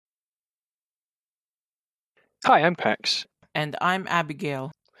Hi, I'm Pax. And I'm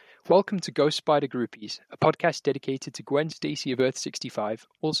Abigail. Welcome to Ghost Spider Groupies, a podcast dedicated to Gwen Stacy of Earth 65,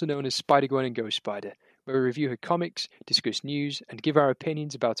 also known as Spider-Gwen and Ghost Spider, where we review her comics, discuss news, and give our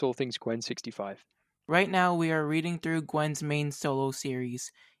opinions about all things Gwen 65. Right now, we are reading through Gwen's main solo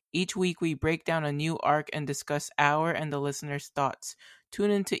series. Each week, we break down a new arc and discuss our and the listener's thoughts.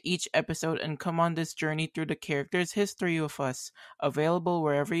 Tune into each episode and come on this journey through the character's history with us, available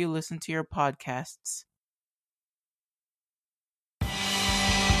wherever you listen to your podcasts.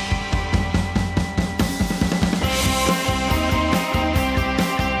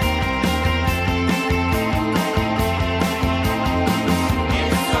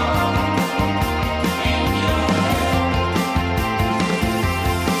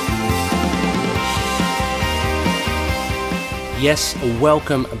 Yes,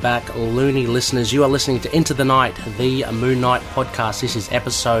 welcome back, loony listeners. You are listening to Into the Night, the Moon Knight podcast. This is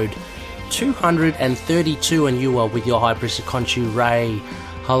episode 232, and you are with your High Priestess Khonshu Ray.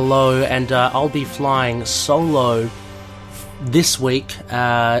 Hello, and I'll be flying solo this week.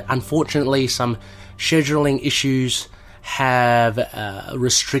 Unfortunately, some scheduling issues have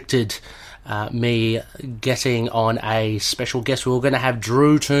restricted me getting on a special guest. We're going to have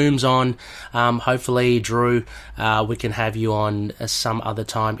Drew Toombs on. Hopefully, Drew, we can have you on some other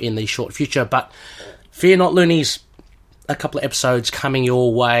time in the short future. But fear not, loonies, a couple of episodes coming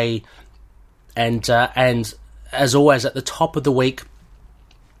your way. And as always, at the top of the week,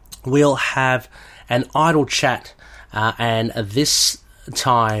 we'll have an idle chat. And this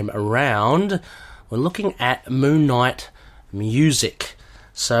time around, we're looking at Moon Knight music.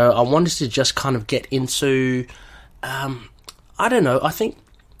 So I wanted to just kind of get into, I don't know, I think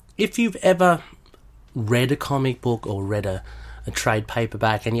if you've ever read a comic book or read a trade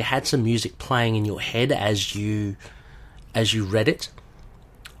paperback and you had some music playing in your head as you read it,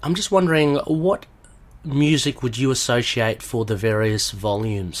 I'm just wondering what music would you associate for the various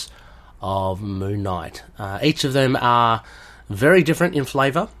volumes of Moon Knight? Each of them are very different in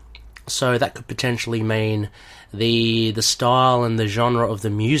flavour, so that could potentially mean the style and the genre of the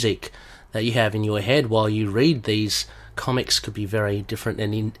music that you have in your head while you read these comics could be very different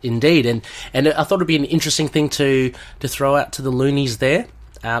and indeed. And I thought it'd be an interesting thing to throw out to the loonies there.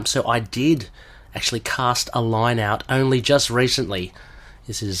 So I did actually cast a line out only just recently.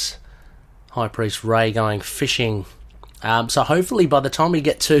 This is High Priest Ray going fishing. So hopefully by the time we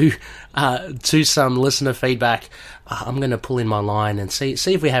get to some listener feedback, I'm going to pull in my line and see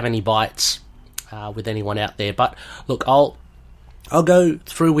if we have any bites with anyone out there. But look, I'll go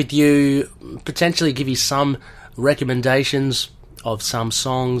through with you, potentially give you some recommendations of some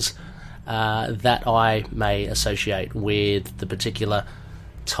songs that I may associate with the particular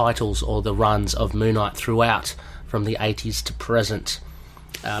titles or the runs of Moon Knight throughout, from the 80s to present.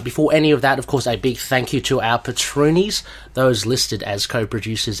 Before any of that, of course, a big thank you to our patroonies, those listed as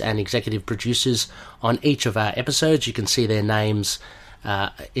co-producers and executive producers on each of our episodes. You can see their names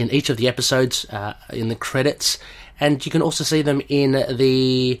in each of the episodes in the credits, and you can also see them in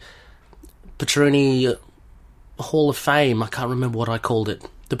the Patrooni Hall of Fame. I can't remember what I called it.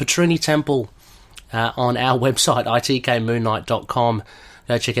 The Patrooni Temple on our website, itkmoonnight.com.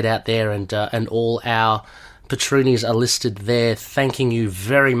 Go check it out there, and all our Patroonies are listed there. Thanking you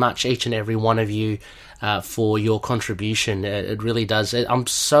very much, each and every one of you, for your contribution. It really does. I'm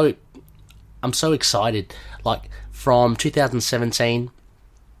so excited. Like, from 2017,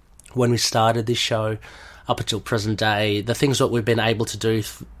 when we started this show, up until present day, the things that we've been able to do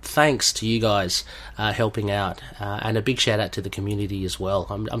thanks to you guys helping out, and a big shout out to the community as well.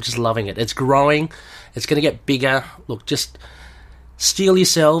 I'm just loving it. It's growing. It's going to get bigger. Look, just steel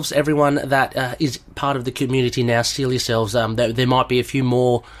yourselves, everyone that is part of the community now, steel yourselves. There might be a few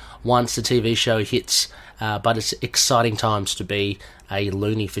more once the TV show hits, but it's exciting times to be a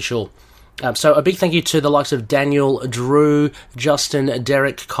loony for sure. So a big thank you to the likes of Daniel, Drew, Justin,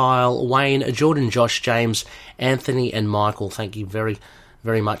 Derek, Kyle, Wayne, Jordan, Josh, James, Anthony, and Michael. Thank you very,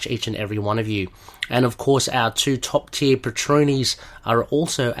 very much, each and every one of you. And of course, our two top-tier patroonies are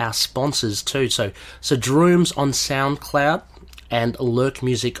also our sponsors too. So Drooms on SoundCloud and Lurk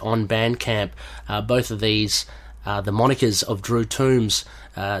Music on Bandcamp. Both of these are the monikers of Drew Toombs.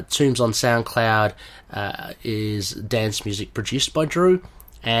 Toombs on SoundCloud is dance music produced by Drew,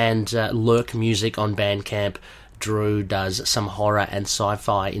 and Lurk Music on Bandcamp, Drew does some horror and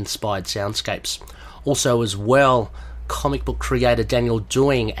sci-fi inspired soundscapes. Also as well, comic book creator Daniel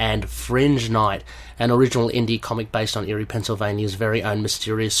Doing and Fringe Knight, an original indie comic based on Erie, Pennsylvania's very own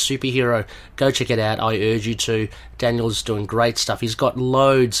mysterious superhero. Go check it out, I urge you to. Daniel's doing great stuff. He's got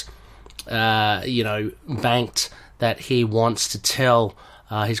loads, banked that he wants to tell.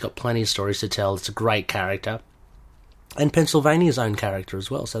 He's got plenty of stories to tell. It's a great character. and Pennsylvania's own character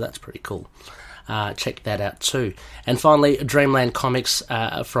as well, so that's pretty cool. Check that out too. And finally, Dreamland Comics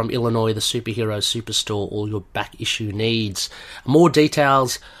from Illinois, the superhero superstore, all your back issue needs. More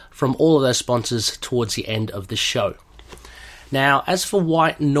details from all of those sponsors towards the end of the show. Now, as for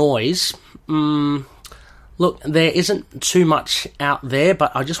White Noise, look, there isn't too much out there,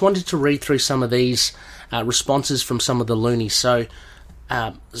 but I just wanted to read through some of these responses from some of the loonies. So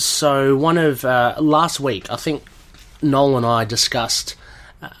one of last week, I think Noel and I discussed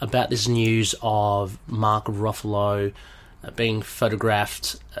about this news of Mark Ruffalo being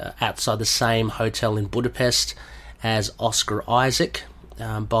photographed outside the same hotel in Budapest as Oscar Isaac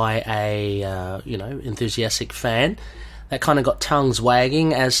by a enthusiastic fan. That kind of got tongues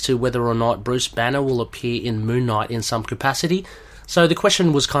wagging as to whether or not Bruce Banner will appear in Moon Knight in some capacity. So the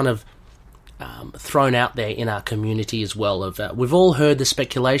question was kind of thrown out there in our community as well. We've all heard the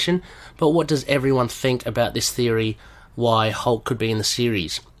speculation, but what does everyone think about this theory why Hulk could be in the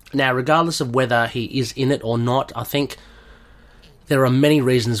series? Now, regardless of whether he is in it or not, I think there are many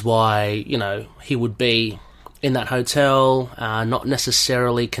reasons why, he would be in that hotel, not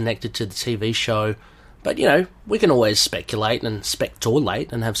necessarily connected to the TV show, but, we can always speculate and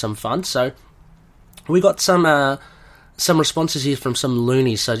spectorate and have some fun. So we got some responses here from some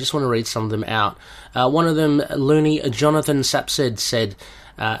loonies, so I just want to read some of them out. One of them, loony Jonathan Sapsed, said,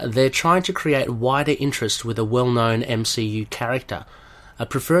 they're trying to create wider interest with a well-known MCU character. I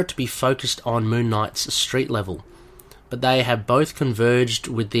prefer it to be focused on Moon Knight's street level, but they have both converged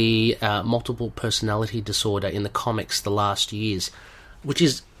with the multiple personality disorder in the comics the last years, which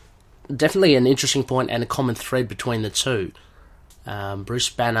is definitely an interesting point and a common thread between the two. Bruce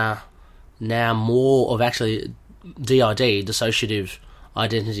Banner, now more of actually DID, dissociative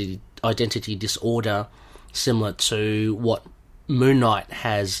identity disorder, similar to what Moon Knight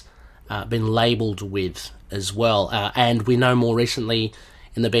has been labelled with as well. And we know more recently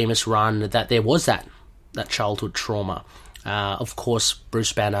in the Bemis run that there was that childhood trauma. Of course,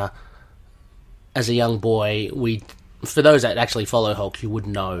 Bruce Banner, as a young boy, for those that actually follow Hulk, you would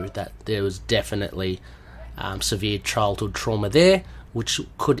know that there was definitely severe childhood trauma there, which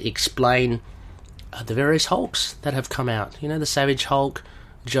could explain the various Hulks that have come out. The Savage Hulk,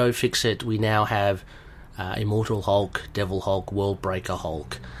 Joe Fixit. We now have Immortal Hulk, Devil Hulk, Worldbreaker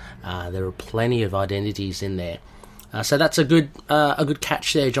Hulk. There are plenty of identities in there. So that's a good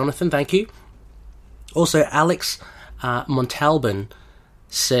catch there, Jonathan. Thank you. Also, Alex Montalban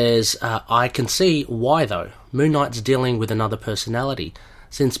says, I can see why, though. Moon Knight's dealing with another personality.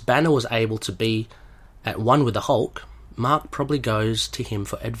 Since Banner was able to be at one with the Hulk, Mark probably goes to him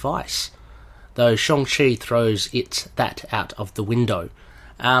for advice. Though Shang-Chi throws that out of the window.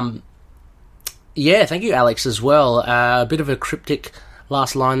 Yeah, thank you, Alex, as well. A bit of a cryptic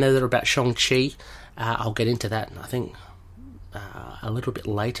last line there about Shang-Chi. I'll get into that, I think, a little bit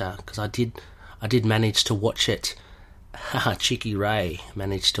later, because I did manage to watch it. Cheeky Ray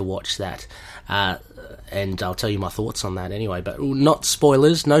managed to watch that. And I'll tell you my thoughts on that anyway. But not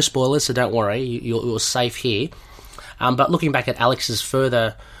spoilers, no spoilers, so don't worry, you're safe here. But looking back at Alex's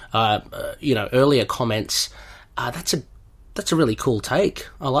further, earlier comments, that's a really cool take.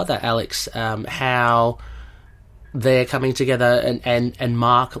 I like that, Alex. How they're coming together and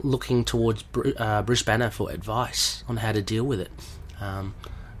Mark looking towards Bruce Banner for advice on how to deal with it.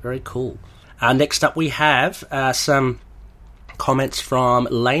 Very cool. Next up we have some comments from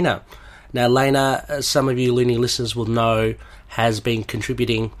Lena. Now, Lena, some of you loony listeners will know, has been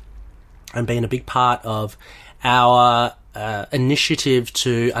contributing and been a big part of our initiative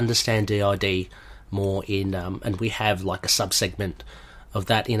to understand DID more in, and we have like a sub-segment of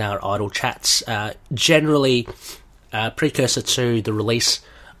that in our idle chats, generally precursor to the release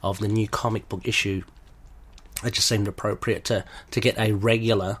of the new comic book issue. It just seemed appropriate to get a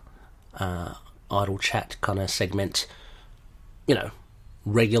regular idle chat kind of segment,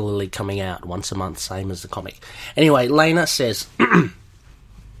 regularly coming out once a month, same as the comic. Anyway, Lena says,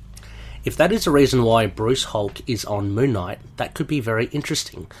 if that is the reason why Bruce Hulk is on Moon Knight, that could be very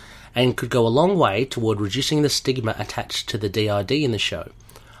interesting and could go a long way toward reducing the stigma attached to the DID in the show.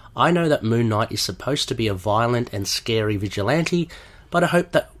 I know that Moon Knight is supposed to be a violent and scary vigilante, but I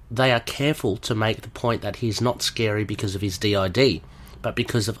hope that they are careful to make the point that he's not scary because of his DID, but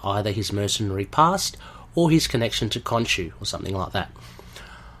because of either his mercenary past or his connection to Khonshu or something like that.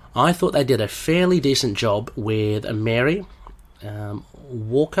 I thought they did a fairly decent job with Mary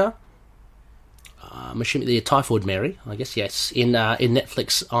Walker, I'm assuming the Typhoid Mary, I guess, yes, in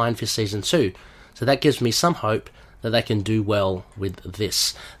Netflix Iron Fist Season 2. So that gives me some hope that they can do well with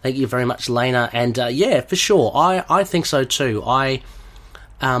this. Thank you very much, Lena. And yeah, for sure, I think so too. I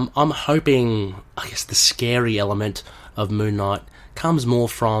I'm hoping, I guess, the scary element of Moon Knight comes more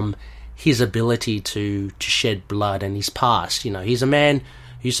from his ability to shed blood and his past. You know, he's a man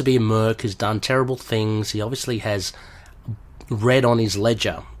who used to be a merc, who's done terrible things. He obviously has red on his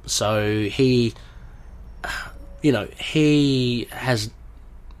ledger. So he has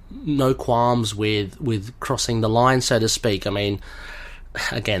no qualms with crossing the line, so to speak. I mean,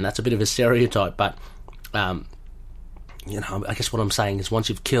 again, that's a bit of a stereotype, but I guess what I'm saying is once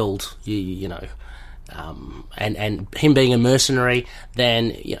you've killed, and him being a mercenary,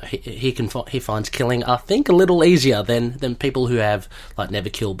 then he finds killing, I think, a little easier than people who have never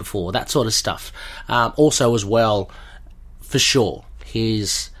killed before, that sort of stuff. Also, as well, for sure,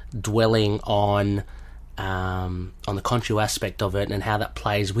 he's dwelling on the Khonshu aspect of it and how that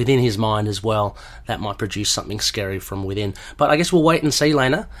plays within his mind as well. That might produce something scary from within. But I guess we'll wait and see,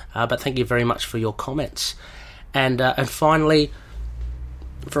 Lena. But thank you very much for your comments. And finally,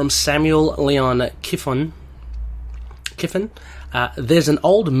 from Samuel Leon Kiffin, there's an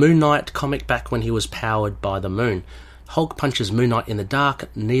old Moon Knight comic back when he was powered by the moon. Hulk punches Moon Knight in the dark.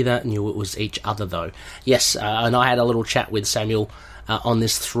 Neither knew it was each other, though. Yes, and I had a little chat with Samuel on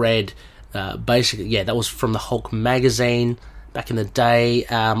this thread. Basically, yeah, that was from the Hulk magazine back in the day.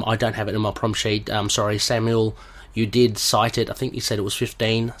 I don't have it in my prom sheet. I'm sorry, Samuel, you did cite it. I think you said it was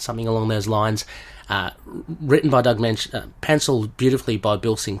 15, something along those lines. Written by Doug Moench, penciled beautifully by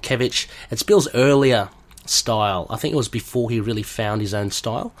Bill Sienkiewicz. It's Bill's earlier style. I think it was before he really found his own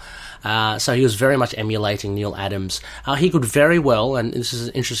style. So he was very much emulating Neil Adams. He could very well, and this is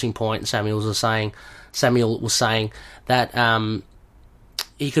an interesting point, Samuel was saying that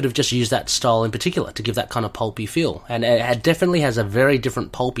he could have just used that style in particular to give that kind of pulpy feel. And it definitely has a very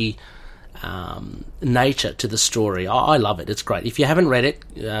different pulpy nature to the story. I love it. It's great. If you haven't read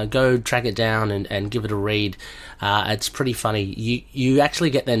it, go track it down and give it a read. It's pretty funny. You actually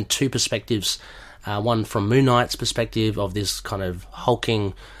get then two perspectives. One from Moon Knight's perspective of this kind of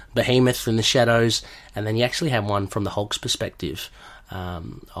hulking behemoth in the shadows, and then you actually have one from the Hulk's perspective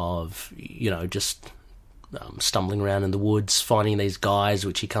of, just stumbling around in the woods, finding these guys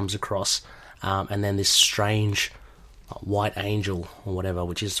which he comes across, and then this strange white angel or whatever,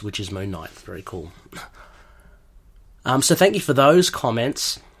 which is Moon Knight. Very cool. So thank you for those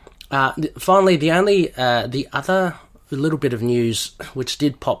comments. Finally, the other little bit of news which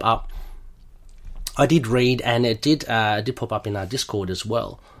did pop up, I did read, and it did pop up in our Discord as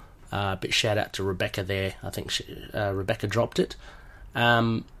well. But shout out to Rebecca there. I think Rebecca dropped it.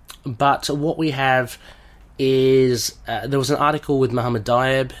 But what we have is there was an article with Mohamed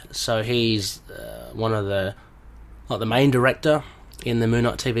Diab. So he's one of the main director in the Moon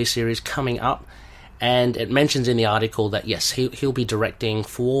Knight TV series coming up, and it mentions in the article that yes, he'll be directing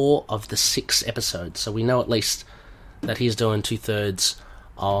 4 of the 6 episodes. So we know at least that he's doing 2/3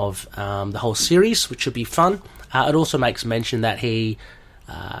 of the whole series, which should be fun. It also makes mention that he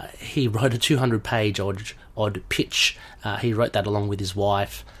wrote a 200-page odd pitch. He wrote that along with his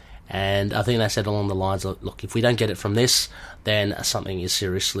wife, and I think they said along the lines of, look, if we don't get it from this, then something is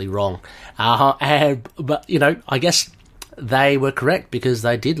seriously wrong. But, I guess they were correct because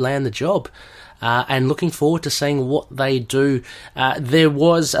they did land the job. And looking forward to seeing what they do. There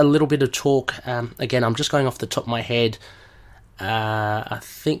was a little bit of talk, again, I'm just going off the top of my head, I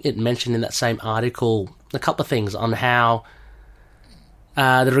think it mentioned in that same article a couple of things on how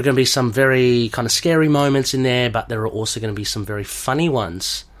there are going to be some very kind of scary moments in there, but there are also going to be some very funny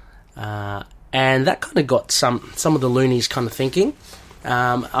ones. And that kind of got some of the loonies kind of thinking.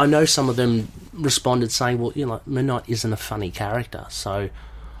 I know some of them responded saying, well, Moon Knight isn't a funny character. So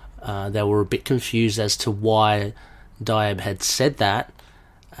they were a bit confused as to why Diab had said that.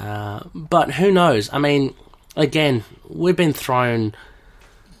 But who knows? I mean, again, we've been thrown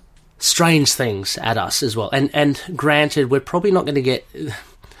strange things at us as well. And granted, we're probably not going to get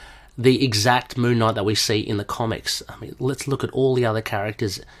the exact Moon Knight that we see in the comics. I mean, let's look at all the other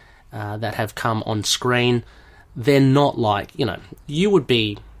characters that have come on screen. They're not like, you would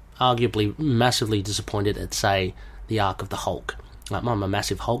be arguably massively disappointed at, say, the arc of the Hulk. I'm a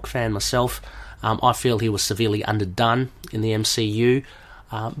massive Hulk fan myself. I feel he was severely underdone in the MCU.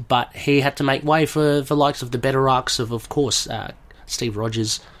 But he had to make way for the likes of the better arcs of course, Steve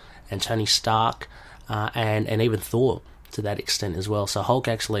Rogers and Tony Stark, and even Thor to that extent as well. So Hulk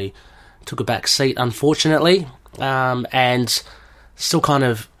actually took a back seat, unfortunately, and still kind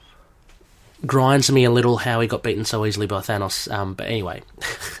of grinds me a little how he got beaten so easily by Thanos. But anyway,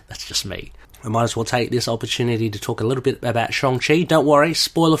 that's just me. I might as well take this opportunity to talk a little bit about Shang-Chi. Don't worry,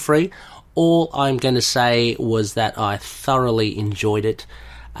 spoiler-free. All I'm going to say was that I thoroughly enjoyed it.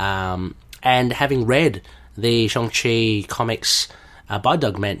 And having read the Shang-Chi comics by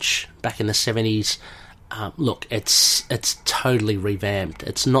Doug Mensch back in the 70s. Look, it's totally revamped.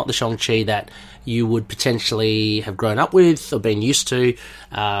 It's not the Shang-Chi that you would potentially have grown up with or been used to,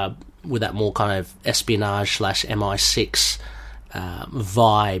 with that more kind of espionage / MI6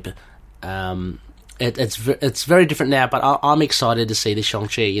 vibe. It's very different now, but I'm excited to see the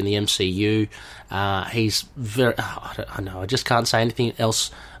Shang-Chi in the MCU. He's very... I just can't say anything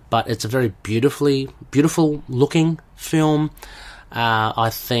else, but it's a very beautiful looking film. I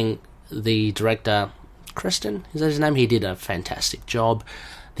think the director, Kristen, is that his name? He did a fantastic job.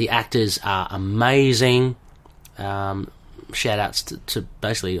 The actors are amazing. Shout outs to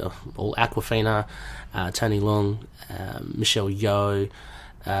basically all Awkwafina, Tony Leung, Michelle Yeoh,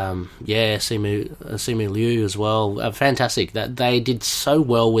 Simu Liu as well. Fantastic. That they did so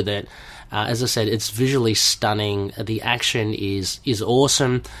well with it. As I said, it's visually stunning. The action is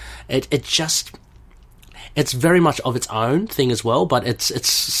awesome. It's very much of its own thing as well, but it's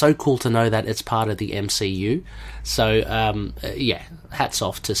so cool to know that it's part of the MCU. So hats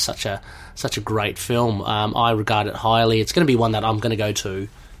off to such a great film. I regard it highly. It's going to be one that I'm going to go to,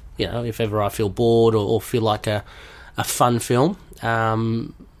 if ever I feel bored or feel like a fun film.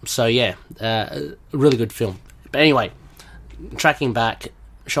 Really good film. But anyway, tracking back,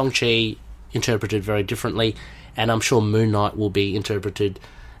 Shang-Chi interpreted very differently, and I'm sure Moon Knight will be interpreted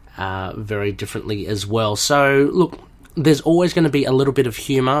very differently as well. So, look, there's always going to be a little bit of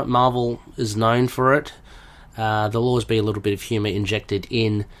humour. Marvel is known for it. There'll always be a little bit of humour injected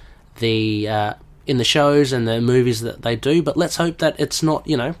in the shows and the movies that they do, but let's hope that it's not,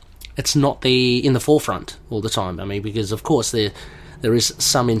 it's not in the forefront all the time. I mean, because of course there is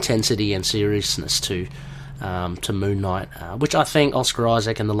some intensity and seriousness to Moon Knight, which I think Oscar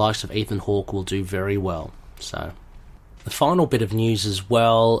Isaac and the likes of Ethan Hawke will do very well. So, the final bit of news as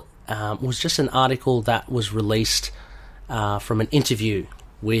well was just an article that was released from an interview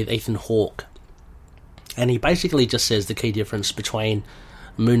with Ethan Hawke, and he basically just says the key difference between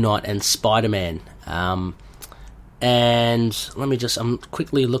Moon Knight and Spider-Man. And I'm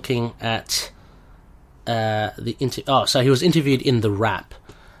quickly looking at so he was interviewed in The Wrap,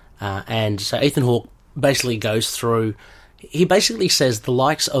 and so Ethan Hawke basically goes through. He basically says the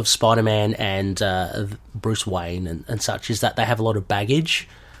likes of Spider-Man and Bruce Wayne and such is that they have a lot of baggage,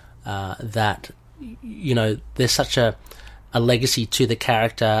 that, there's such a legacy to the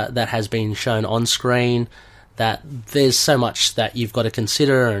character that has been shown on screen, that there's so much that you've got to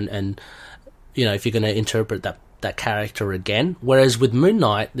consider and if you're going to interpret that character again. Whereas with Moon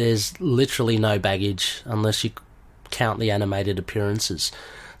Knight, there's literally no baggage unless you count the animated appearances.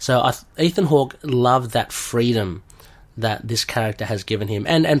 So Ethan Hawke loved that freedom that this character has given him,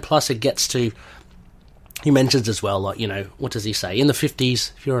 and plus it gets to, he mentions as well, like, what does he say, in the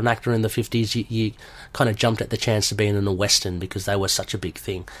 50s, if you're an actor in the 50s, you kind of jumped at the chance to be in a Western because they were such a big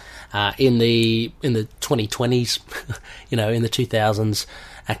thing. In the 2020s, in the 2000s,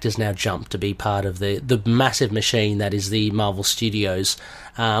 actors now jump to be part of the massive machine that is the Marvel Studios,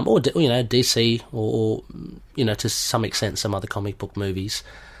 or DC, or to some extent some other comic book movies.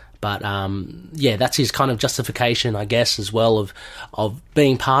 But that's his kind of justification, I guess, as well, of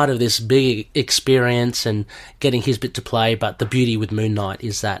being part of this big experience and getting his bit to play. But the beauty with Moon Knight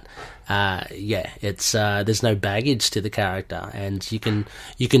is that, it's there's no baggage to the character, and you can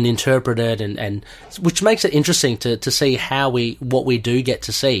interpret it, and which makes it interesting to see what we do get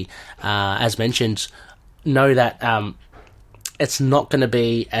to see. As mentioned, know that it's not going to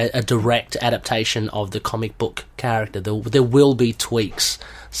be a direct adaptation of the comic book character. There will be tweaks.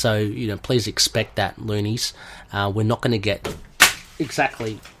 So, please expect that, loonies. We're not going to get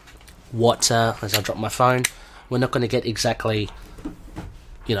exactly what, as I drop my phone, we're not going to get exactly,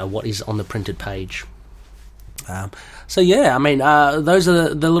 what is on the printed page. Those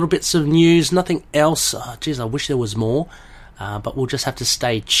are the little bits of news. Nothing else. Oh, geez, I wish there was more. But we'll just have to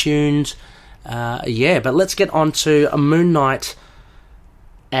stay tuned. But let's get on to a Moon Knight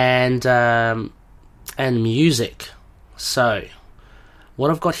and music. So, what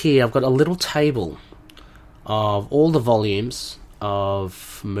I've got here, I've got a little table of all the volumes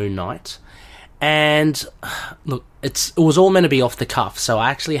of Moon Knight, and look, it was all meant to be off the cuff, so I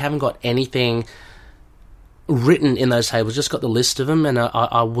actually haven't got anything written in those tables, just got the list of them, and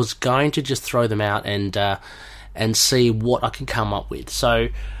I was going to just throw them out and see what I can come up with. So,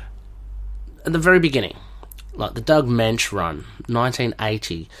 at the very beginning, like the Doug Mensch run,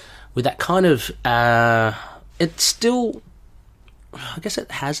 1980, with that kind of, it's still, I guess it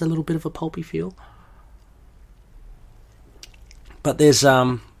has a little bit of a pulpy feel. But there's,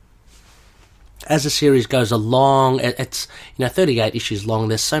 as the series goes along, it's 38 issues long.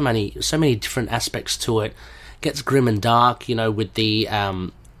 There's so many different aspects to it. gets grim and dark, with the,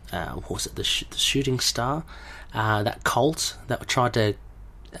 what was it, the shooting star, that cult that tried to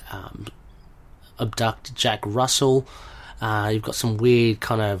abduct Jack Russell. You've got some weird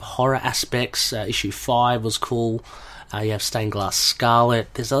kind of horror aspects. Issue 5 was cool. You have Stained Glass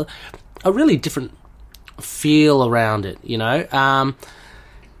Scarlet. There's a really different feel around it, and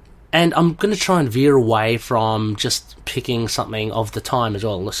I'm going to try and veer away from just picking something of the time as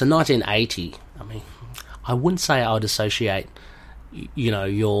well. So 1980, I mean, I wouldn't say I would associate,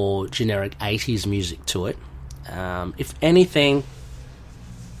 your generic 80s music to it. If anything,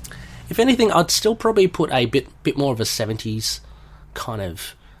 I'd still probably put a bit more of a 70s kind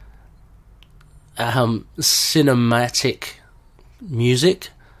of cinematic music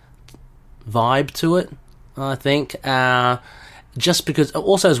vibe to it, I think. Just because,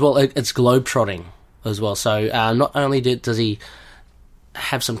 also as well, it's globetrotting as well. So not only does he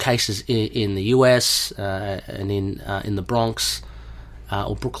have some cases in the US and in the Bronx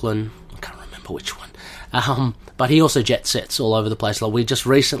or Brooklyn, I can't remember which one, but he also jet sets all over the place. Like we just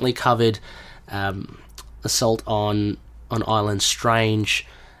recently covered Assault on Island Strange,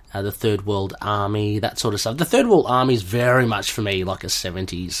 the Third World Army, that sort of stuff. The Third World Army is very much for me like a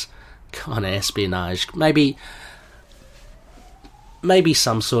 70s kind of espionage. Maybe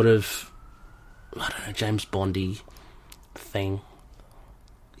some sort of, I don't know, James Bondy thing.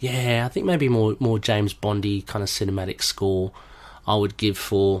 Yeah, I think maybe more James Bondy kind of cinematic score I would give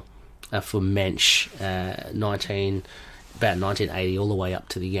for Mensch, about 1980 all the way up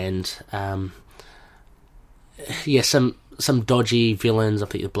to the end. Some dodgy villains. I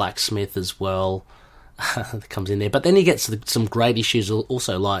think the Blacksmith as well that comes in there. But then he gets some great issues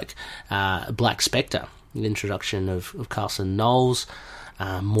also, like Black Spectre, the introduction of Carson Knowles,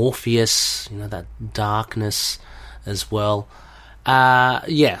 Morpheus, that darkness as well.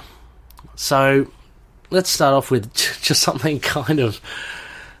 So let's start off with just something kind of,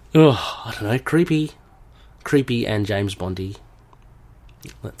 I don't know, creepy and James Bondy.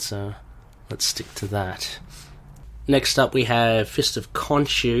 Let's stick to that. Next up, we have Fist of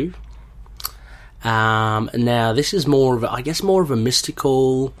Khonshu. Now this is more of a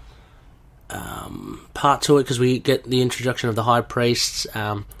mystical part to it, because we get the introduction of the High Priests,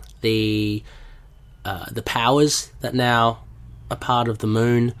 the powers that now are part of the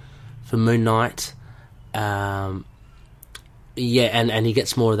Moon for Moon Knight. And he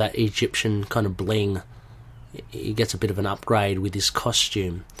gets more of that Egyptian kind of bling. He gets a bit of an upgrade with his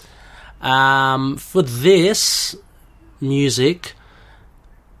costume. For this music,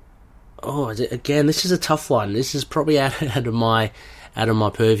 again, this is a tough one. This is probably out of my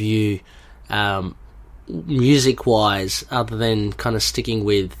purview, music wise, other than kind of sticking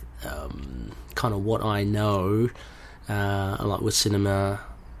with kind of what I know, like with cinema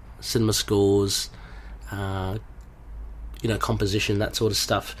scores, composition, that sort of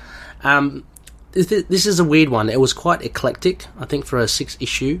stuff. This is a weird one. It was quite eclectic, I think, for a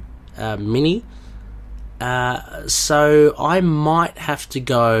 6-issue mini. So I might have to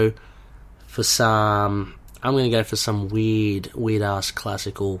go for some. I'm going to go for some weird ass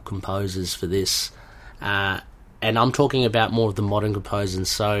classical composers for this, and I'm talking about more of the modern composers.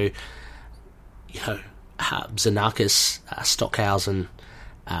 So, Xenakis, Stockhausen,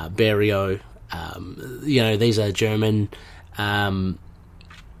 Berio. These are German,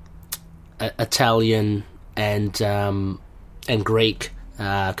 Italian, and Greek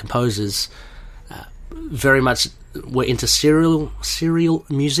composers. Very much were into serial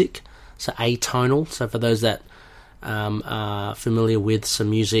music, so atonal. So for those that are familiar with some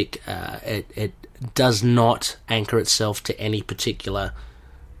music, it does not anchor itself to any particular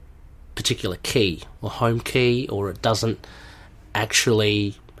key or home key, or it doesn't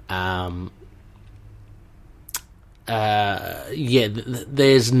actually.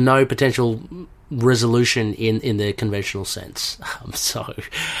 There's no potential resolution in the conventional sense. So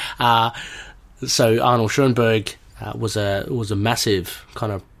Arnold Schoenberg was a massive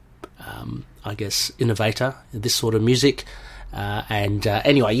kind of innovator in this sort of music.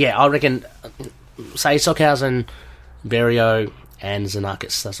 Anyway, I reckon say Stockhausen, Berio, and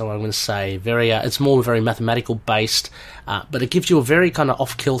Xenakis. That's what I'm going to say. It's very mathematical based, but it gives you a very kind of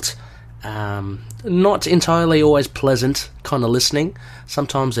off-kilt, not entirely always pleasant kind of listening.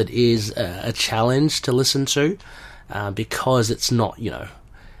 Sometimes it is a challenge to listen to, because it's not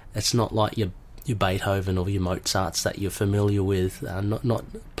like your Beethoven or your Mozarts that you're familiar with. Not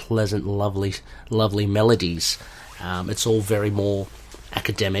pleasant, lovely melodies. It's all very more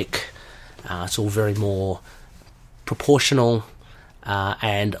academic. It's all very more proportional,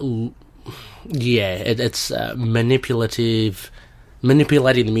 and it's manipulating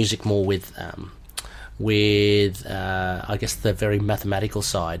the music more with with, I guess, the very mathematical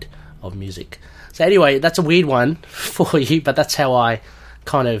side of music. So anyway, that's a weird one for you, but that's how I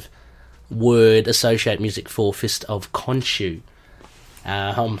kind of word associate music for Fist of Khonshu.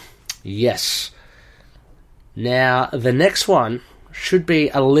 Yes. Now, the next one should be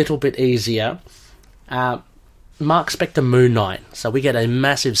a little bit easier. Mark Spector Moon Knight. So we get a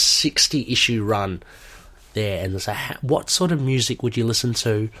massive 60-issue run there. And so what sort of music would you listen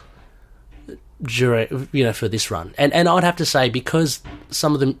to during, for this run? And I'd have to say, because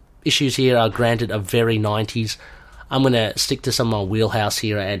some of the issues here are granted are very 90s, I'm going to stick to some of my wheelhouse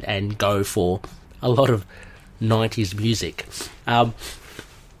here and go for a lot of 90s music. I'm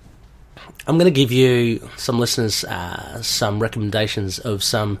going to give you, some listeners, some recommendations of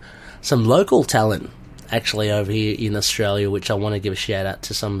some local talent actually over here in Australia, which I want to give a shout out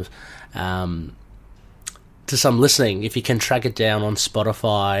to some listening, if you can track it down on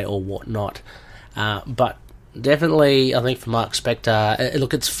Spotify or whatnot. But definitely, I think for Mark Spector,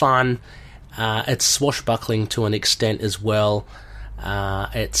 look, it's fun. It's swashbuckling to an extent as well.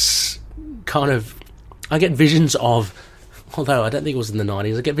 It's kind of, I get visions of, although I don't think it was in the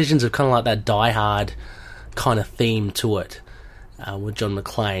 90s, I get visions of kind of like that Die Hard kind of theme to it with John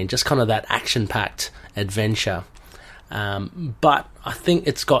McClane, just kind of that action-packed adventure. But I think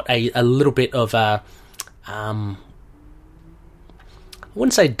it's got a little bit of a, I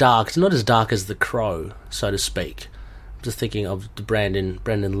wouldn't say dark, it's not as dark as The Crow, so to speak. I'm just thinking of the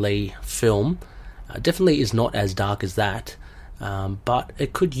Brandon Lee film. Definitely is not as dark as that, but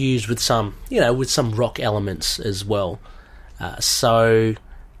it could use with some rock elements as well. So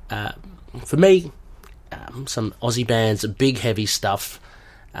for me, some Aussie bands, big heavy stuff.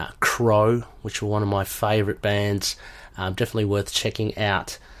 Crow, which were one of my favourite bands, definitely worth checking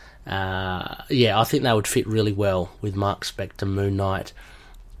out. I think they would fit really well with Mark Spector Moon Knight.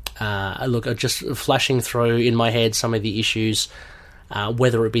 Look, just flashing through in my head some of the issues,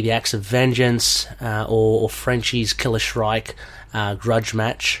 whether it be the Acts of Vengeance or Frenchie's Killer Shrike grudge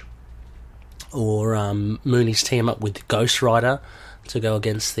match, or Mooney's team up with Ghost Rider to go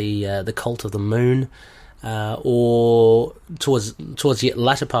against the Cult of the Moon, or towards the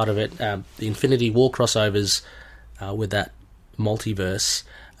latter part of it, the Infinity War crossovers with that multiverse,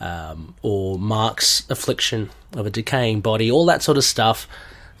 or Mark's Affliction of a Decaying Body, all that sort of stuff.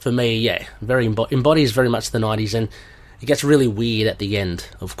 For me, very embodies very much the 90s, and it gets really weird at the end,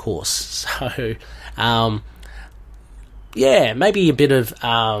 of course. So, maybe a bit of,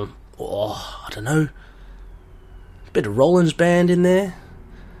 I don't know, a bit of Rollins Band in there.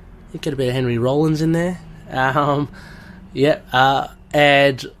 You get a bit of Henry Rollins in there. And I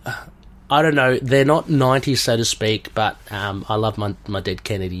don't know, they're not 90s, so to speak, but I love my Dead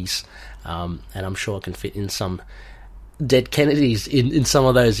Kennedys, and I'm sure I can fit in some Dead Kennedys in some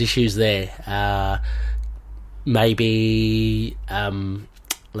of those issues there. Maybe,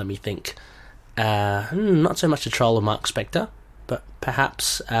 let me think, not so much a troll of Mark Spector, but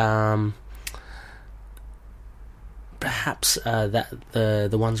perhaps that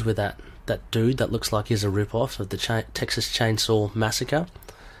the ones with that dude that looks like he's a rip-off of the Texas Chainsaw Massacre.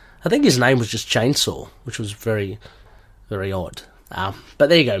 I think his name was just Chainsaw, which was very, very odd. But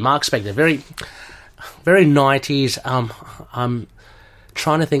there you go, Mark Spector, very, very 90s. I'm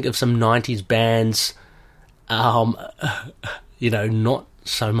trying to think of some 90s bands, not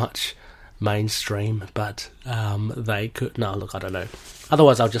so much mainstream, but they could. No, look, I don't know.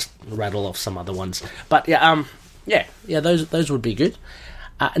 Otherwise, I'll just rattle off some other ones. But those would be good.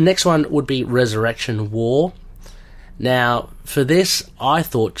 Next one would be Resurrection War. Now, for this, I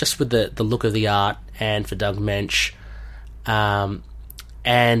thought, just with the look of the art, and for Doug Mensch, and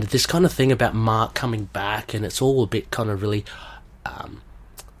this kind of thing about Mark coming back, and it's all a bit kind of really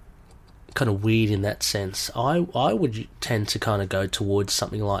kind of weird in that sense. I would tend to kind of go towards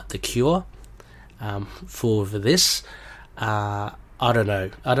something like The Cure for this. I don't know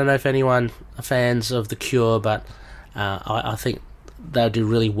if anyone are fans of The Cure, but I think they'll do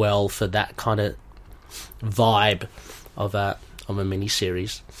really well for that kind of vibe of a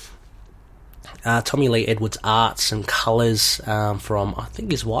mini-series. Tommy Lee Edwards' arts and colours from, I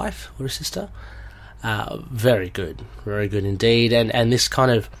think, his wife or his sister. Very good indeed. And this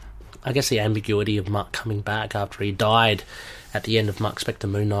kind of, I guess, the ambiguity of Mark coming back after he died at the end of Mark Spector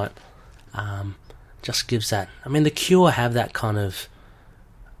Moon Knight, just gives that. I mean, The Cure have that kind of,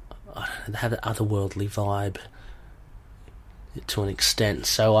 they have that otherworldly vibe to an extent.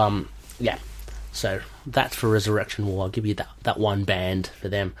 So, so that's for Resurrection War. I'll give you that one band for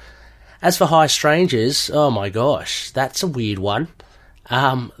them. As for High Strangers, oh my gosh, that's a weird one.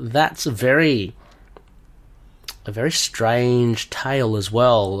 That's very, a very strange tale as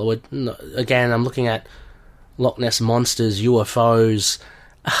well. Again, I'm looking at Loch Ness Monsters, UFOs.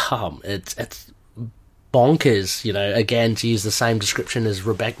 It's bonkers, again, to use the same description as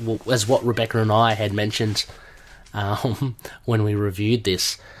what Rebecca and I had mentioned when we reviewed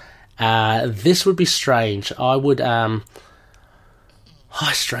this. This would be strange. I would...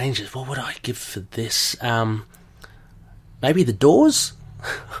 strange. What would I give for this? Maybe The Doors?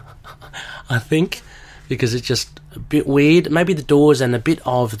 I think, because it's just a bit weird. Maybe The Doors and a bit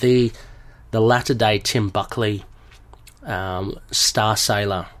of the latter-day Tim Buckley Star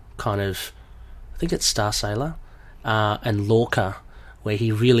Sailor kind of... I think it's Star Sailor and Lorca, where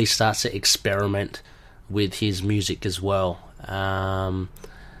he really starts to experiment with his music as well. I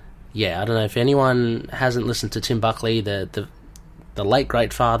don't know if anyone hasn't listened to Tim Buckley, the late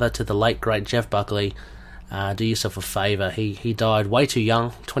great father to the late great Jeff Buckley. Do yourself a favour. He died way too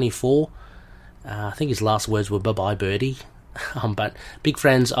young, 24. I think his last words were "bye-bye, birdie." But big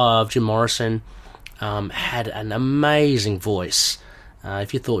friends of Jim Morrison, had an amazing voice.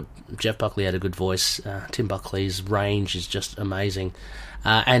 If you thought Jeff Buckley had a good voice, Tim Buckley's range is just amazing.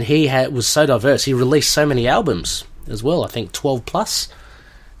 And he was so diverse. He released so many albums as well, I think 12 plus.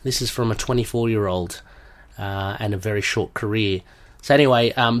 This is from a 24-year-old and a very short career. So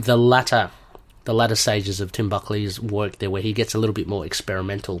anyway, the latter stages of Tim Buckley's work there, where he gets a little bit more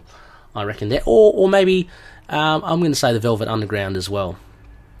experimental, I reckon there. Or maybe, I'm going to say the Velvet Underground as well.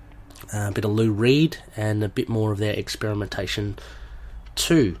 A bit of Lou Reed and a bit more of their experimentation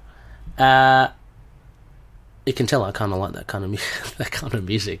too. You can tell I kind of like that kind of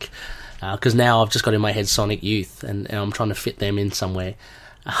music, because now I've just got in my head Sonic Youth, and I'm trying to fit them in somewhere.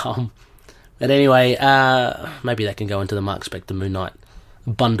 But anyway, maybe they can go into the Mark Spector Moon Knight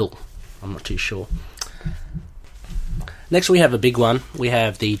bundle. I'm not too sure. Next we have a big one. We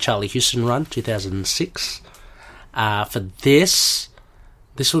have the Charlie Houston run, 2006. For this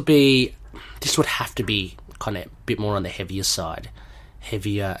would have to be kind of a bit more on the heavier side,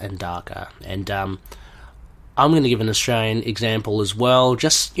 heavier and darker. And I'm going to give an Australian example as well,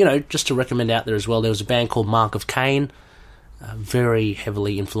 just to recommend out there as well. There was a band called Mark of Cain, very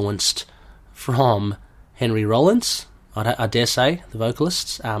heavily influenced from Henry Rollins, I dare say, the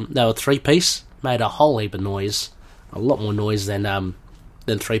vocalists. They were three-piece, made a whole heap of noise, a lot more noise than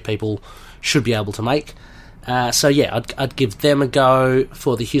three people should be able to make. I'd give them a go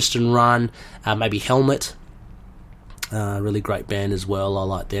for the Houston run. Maybe Helmet, really great band as well. I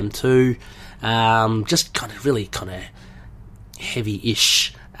like them too. Just kind of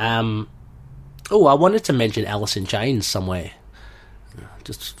heavy-ish. I wanted to mention Alice in Chains somewhere.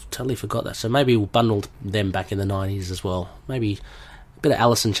 Just totally forgot that. So maybe we'll bundle them back in the 90s as well. Maybe a bit of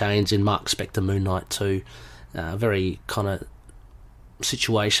Alice in Chains in Mark Spector Moon Knight too. Very kind of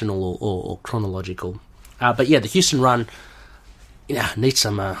situational or chronological. But yeah, the Houston run, needs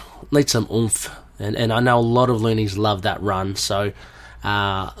some oomph. And I know a lot of loonies love that run. So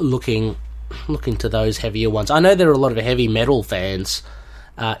looking to those heavier ones. I know there are a lot of heavy metal fans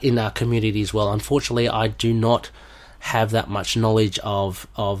in our community as well. Unfortunately, I do not have that much knowledge of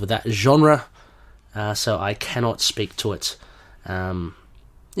that genre, so I cannot speak to it. Pantera,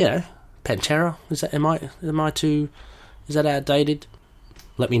 is that outdated?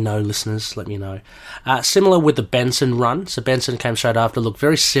 Let me know, listeners, let me know. Similar with the Benson run, so Benson came straight after, looked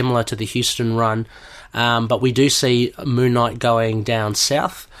very similar to the Houston run, but we do see Moon Knight going down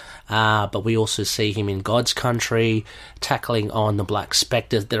south. But we also see him in God's Country, tackling on the Black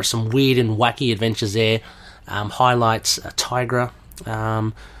Spectre. There are some weird and wacky adventures there. Highlights Tigra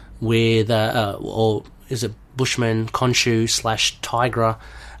with, or is it Bushman, Khonshu / Tigra,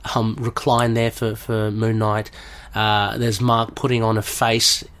 recline there for Moon Knight. There's Mark putting on a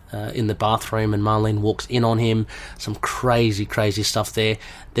face in the bathroom, and Marlene walks in on him. Some crazy, crazy stuff there.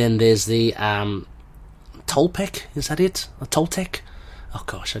 Then there's the Toltec, is that it? A Toltec? Oh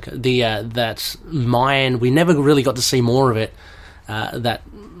gosh, okay. That Mayan, we never really got to see more of it. That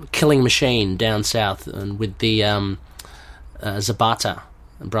killing machine down south, and with the Zapata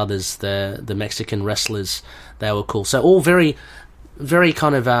brothers, the Mexican wrestlers, they were cool. So all very, very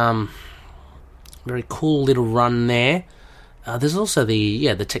kind of very cool little run there. There's also the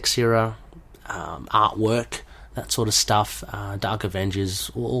Texera artwork, that sort of stuff. Dark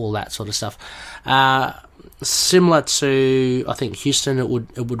Avengers, all that sort of stuff. Similar to, I think, Houston, it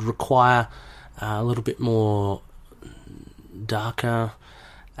would require a little bit more darker,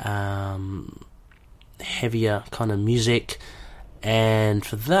 heavier kind of music, and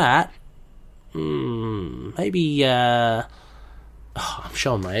for that, maybe I'm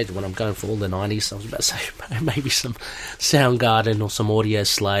showing my head when I'm going for all the 90s. I was about to say maybe some Soundgarden or some Audio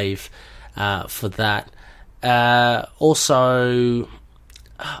Slave for that. Also,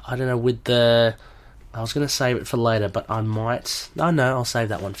 I don't know, with the... I was going to save it for later, but I might... No, I'll save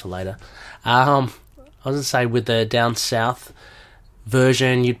that one for later. I was going to say, with the Down South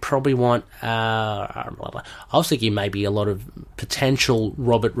version, you'd probably want... I was thinking maybe a lot of potential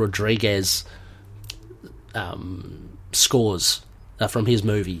Robert Rodriguez scores from his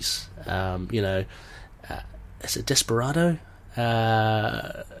movies. Is it Desperado?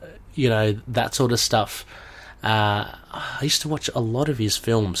 That sort of stuff. I used to watch a lot of his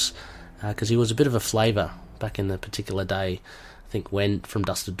films because he was a bit of a flavour back in the particular day. I think when From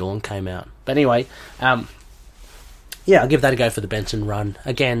Dusk to Dawn came out. But anyway, I'll give that a go for the Benson run.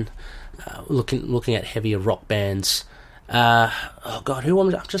 Again, looking at heavier rock bands. I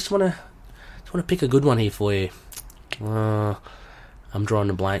just want to pick a good one here for you. I'm drawing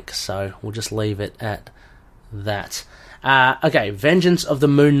a blank, so we'll just leave it at that. Okay, Vengeance of the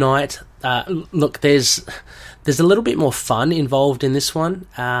Moon Knight. Look, there's a little bit more fun involved in this one,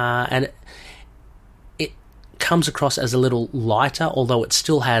 and it comes across as a little lighter, although it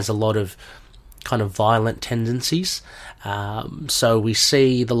still has a lot of kind of violent tendencies. So we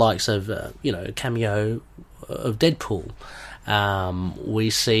see the likes of, cameo of Deadpool. We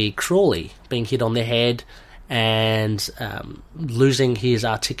see Crawley being hit on the head and losing his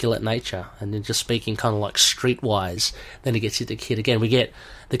articulate nature and then just speaking kind of like streetwise. Then he gets hit again. We get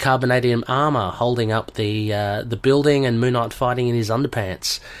the carbonadium armor holding up the building and Moon Knight fighting in his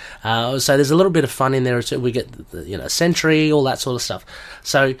underpants. So there's a little bit of fun in there. We get Sentry, all that sort of stuff.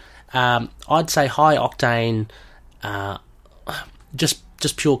 So I'd say high octane,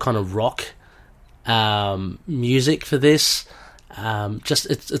 just pure kind of rock music for this.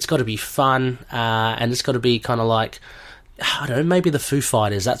 It's got to be fun, and it's got to be kind of like, I don't know, maybe the Foo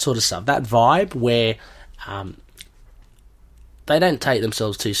Fighters, that sort of stuff. That vibe where they don't take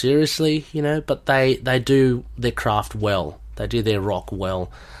themselves too seriously, but they do their craft well. They do their rock well.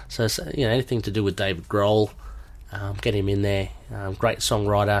 So anything to do with David Grohl, get him in there. Great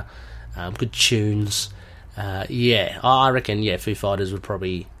songwriter, good tunes. I reckon Foo Fighters would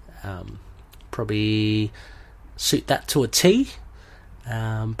probably suit that to a T.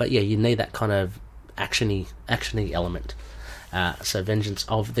 But you need that kind of actiony element. So Vengeance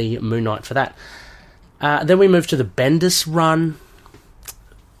of the Moon Knight for that. Then we move to the Bendis run.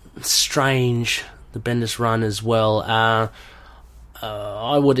 Strange, the Bendis run as well.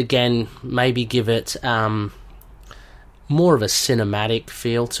 I would again maybe give it more of a cinematic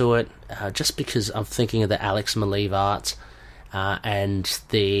feel to it, just because I'm thinking of the Alex Maleev art and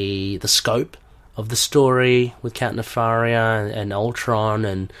the scope of the story with Count Nefaria and Ultron,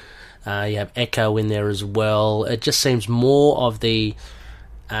 and you have Echo in there as well. It just seems more of the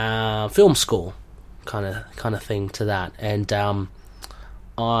film score kind of thing to that, and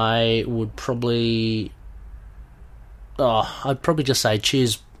I would probably I'd probably just say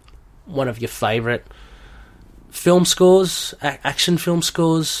choose one of your favourite film scores, action film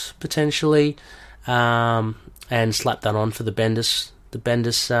scores potentially, and slap that on for the Bendis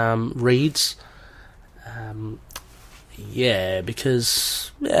reads.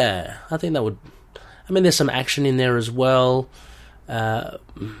 Because I think that would. I mean, there's some action in there as well,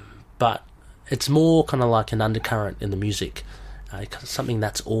 but it's more kind of like an undercurrent in the music, something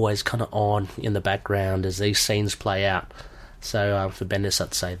that's always kind of on in the background as these scenes play out. So for Bendis,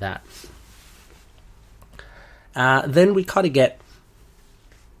 I'd say that. Then we kind of get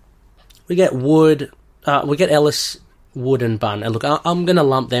Wood, we get Ellis, Wood, and Bunn. And look, I'm going to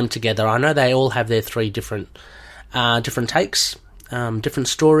lump them together. I know they all have their three different takes, different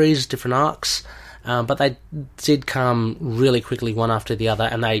stories, different arcs, but they did come really quickly one after the other,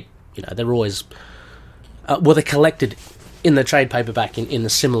 and they're always they're collected in the trade paperback in a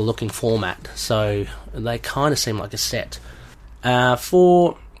similar looking format, so they kind of seem like a set. I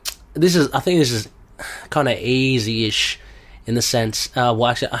think this is kind of easy-ish in the sense, I'm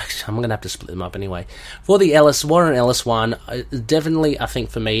going to have to split them up anyway. For the Warren Ellis one, definitely, I think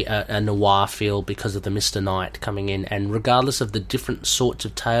for me, a noir feel because of the Mr. Knight coming in, and regardless of the different sorts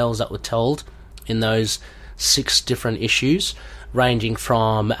of tales that were told in those 6 different issues, ranging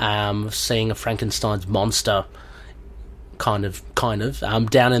from seeing a Frankenstein's monster kind of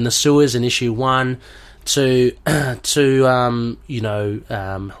down in the sewers in issue 1, to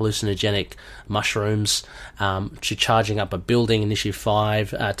hallucinogenic mushrooms, to charging up a building in issue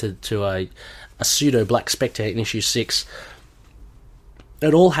 5, to a pseudo Black Spectre in issue 6.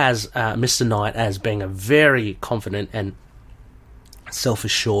 It all has Mr. Knight as being a very confident and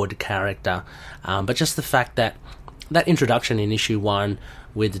self-assured character, but just the fact that introduction in issue 1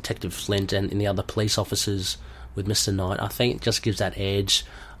 with Detective Flint and the other police officers with Mr. Knight, I think it just gives that edge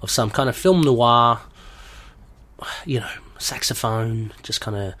of some kind of film noir saxophone, just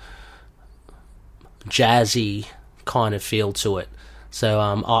kind of jazzy kind of feel to it. So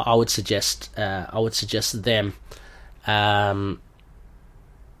I would suggest them.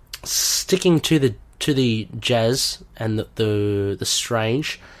 Sticking to the jazz and the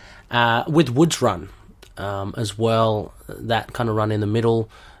strange, with Woods Run as well, that kind of run in the middle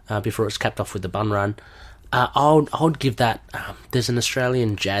before it's capped off with the Bun Run. I would give that. There's an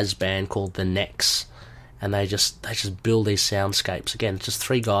Australian jazz band called The Necks, and they just build these soundscapes. Again, it's just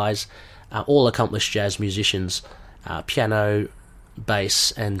three guys, all accomplished jazz musicians, piano,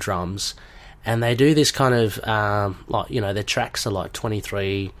 bass, and drums, and they do this kind of their tracks are like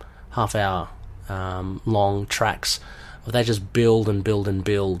 23 half-hour long tracks. They just build and build and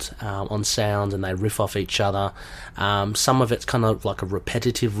build on sound, and they riff off each other. Some of it's kind of like a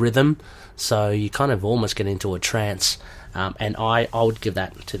repetitive rhythm, so you kind of almost get into a trance. And I would give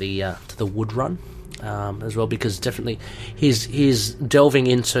that to the Wood Run as well, because definitely he's delving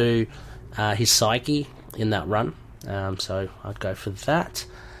into his psyche in that run. So I'd go for that.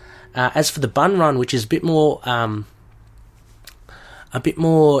 As for the Bun Run, which is a bit more,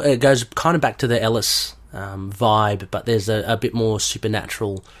 it goes kind of back to the Ellis vibe, but there's a bit more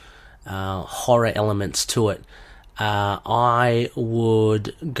supernatural horror elements to it. I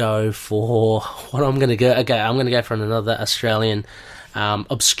would go for what I'm going to go. Okay, I'm going to go for another Australian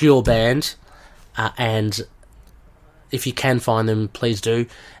obscure band, and if you can find them, please do.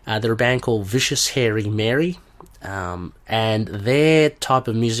 They're a band called Vicious Hairy Mary, and their type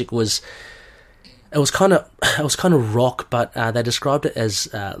of music was kind of rock, but they described it as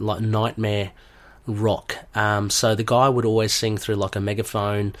like nightmare rock. So the guy would always sing through like a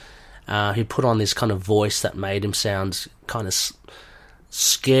megaphone. He put on this kind of voice that made him sound kind of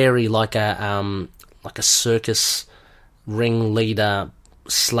scary, like a circus ringleader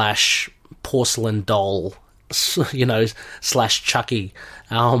 / porcelain doll, / Chucky.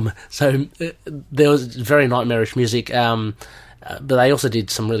 So there was very nightmarish music. But they also did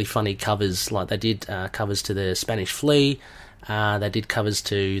some really funny covers. Like they did covers to the Spanish Flea. They did covers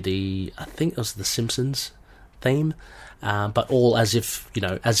to I think it was the Simpsons theme. But all as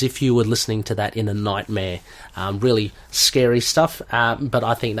if you were listening to that in a nightmare. Really scary stuff. But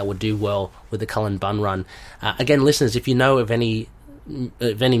I think that would do well with the Cullen Bun Run. Again, listeners, if you know of any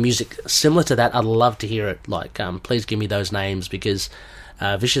music similar to that, I'd love to hear it. Like, please give me those names, because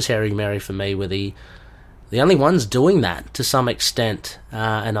Vicious Hairy Mary for me were the only ones doing that to some extent,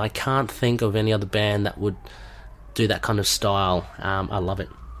 and I can't think of any other band that would do that kind of style. I love it.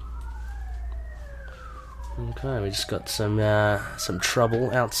 Okay, we just got some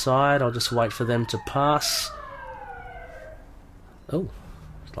trouble outside. I'll just wait for them to pass. Oh,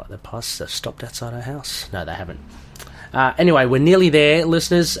 it's like they've stopped outside our house. No, they haven't. Anyway, we're nearly there,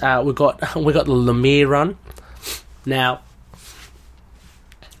 listeners. We've got the Lemire Run. Now,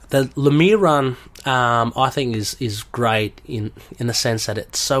 the Lemire Run, I think is great in the sense that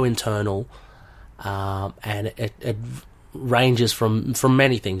it's so internal, and it ranges from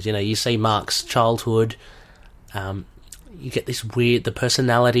many things. You see Mark's childhood. You get the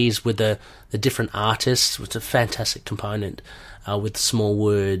personalities with the different artists, which is a fantastic component. With Small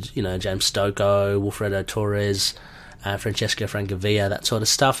Word, James Stocco, Wilfredo Torres, Francesco Francavilla, that sort of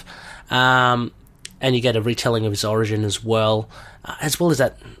stuff. And you get a retelling of his origin as well as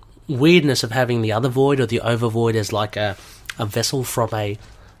that weirdness of having the other void or the overvoid as like a vessel from a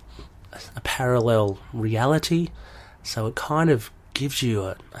parallel reality. So it kind of gives you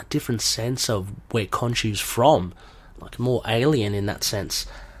a different sense of where Khonshu's from, like more alien in that sense.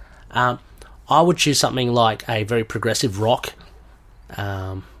 I would choose something like a very progressive rock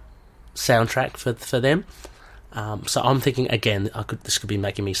soundtrack for them. So I'm thinking, again, this could be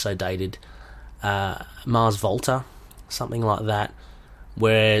making me so dated. Mars Volta, something like that,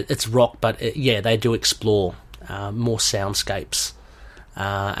 where it's rock, but they do explore more soundscapes,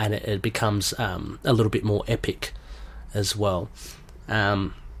 and it becomes a little bit more epic as well.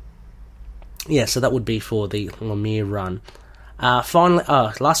 So that would be for the Lemire Run. Finally,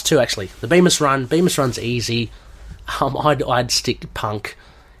 last two actually. The Bemis Run. Bemis Run's easy. I'd stick punk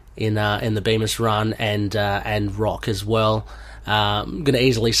in the Bemis Run and rock as well. I'm going to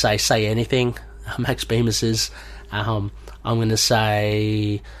easily say anything. Max Bemis's. I'm going to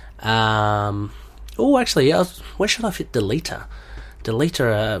say. Where should I fit Delita? Delita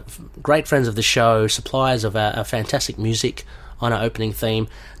are great friends of the show, suppliers of a fantastic music on our opening theme.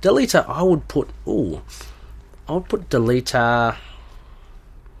 Delita, I would put Delita.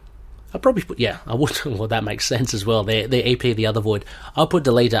 I'll probably put, I would. Well, that makes sense as well. Their EP, The Other Void. I'll put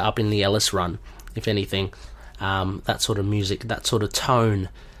Delita up in the Ellis Run, if anything. That sort of music, that sort of tone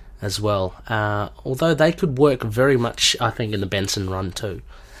as well. Although they could work very much, I think, in the Benson run too.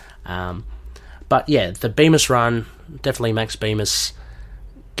 But yeah, the Bemis run, definitely Max Bemis.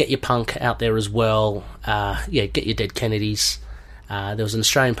 Get your punk out there as well. Get your Dead Kennedys. There was an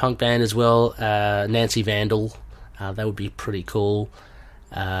Australian punk band as well, Nancy Vandal. That would be pretty cool.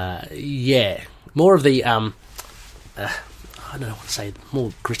 More of the, I don't know what to say,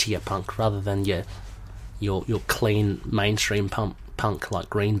 more grittier punk rather than your clean mainstream punk like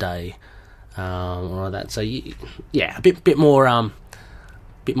Green Day or that. So a bit more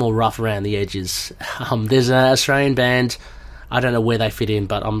rough around the edges. There's an Australian band. I don't know where they fit in,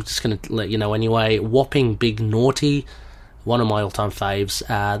 but I'm just going to let you know anyway. Whopping Big Naughty, one of my all-time faves.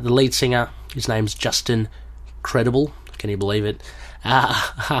 The lead singer, his name's Justin Credible. Can you believe it?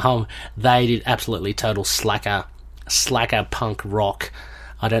 They did absolutely total slacker punk rock.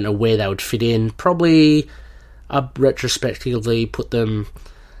 I don't know where they would fit in. Probably, I'd retrospectively put them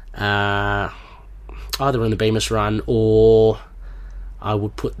either in the Bemis run, or I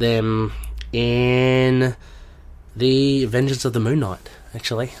would put them in the Vengeance of the Moon Knight,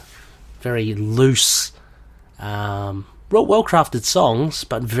 actually. Very loose, well-crafted songs,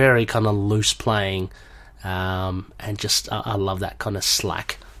 but very kind of loose playing, and just, I love that kind of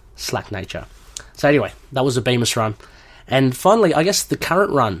slack nature. So anyway, that was the Bemis run. And finally, I guess the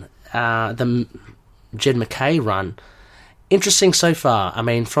current run, the Jed MacKay run, interesting so far. I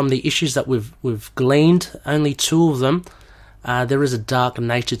mean, from the issues that we've gleaned, only 2 of them, there is a dark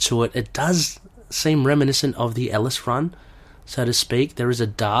nature to it. It does seem reminiscent of the Ellis run, so to speak. There is a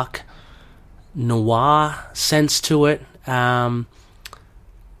dark noir sense to it.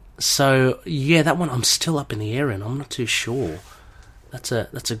 So yeah, that one I'm still up in the air in. I'm not too sure. That's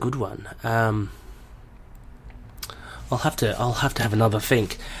a good one. I'll have to have another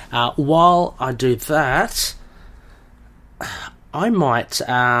think. While I do that, I might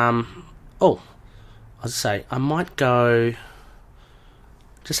I might go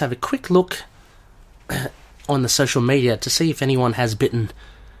just have a quick look on the social media to see if anyone has bitten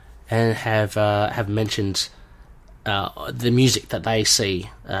and have mentioned the music that they see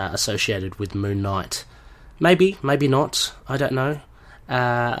associated with Moon Knight. Maybe not. I don't know.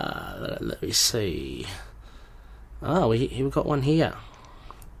 Let me see. Oh, we've got one here.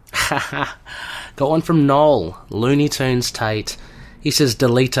 Got one from Noel, Looney Tunes Tate. He says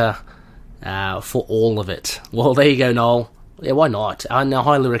Deleter for all of it. Well, there you go, Noel. Yeah, why not? I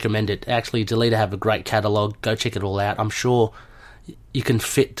highly recommend it. Actually, Deleter have a great catalogue. Go check it all out. I'm sure you can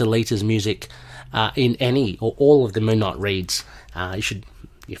fit Deleter's music in any or all of the Moon Knight reads. You should,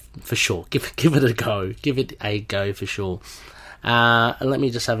 for sure, give it a go. Give it a go for sure. Let me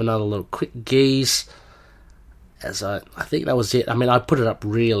just have another little quick geeze. As I think that was it. I mean, I put it up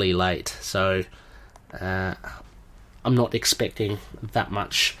really late, so I'm not expecting that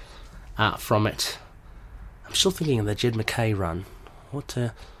much from it. I'm still thinking of the Jed MacKay run. What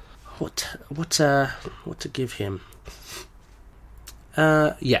to give him?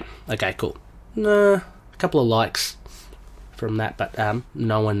 Yeah. Okay. Cool. A couple of likes from that, but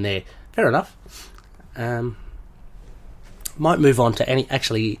no one there. Fair enough. Might move on to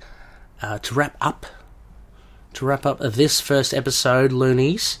to wrap up. To wrap up this first episode,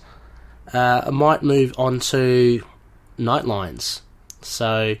 Loonies, I might move on to Nightlines.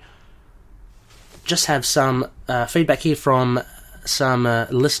 So, just have some feedback here from some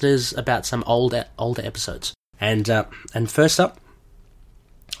listeners about some older episodes. And first up,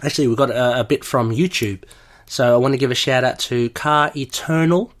 actually, we've got a bit from YouTube. So I want to give a shout out to Car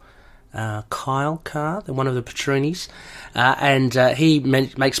Eternal, Kyle Carr, one of the Patroonies, and he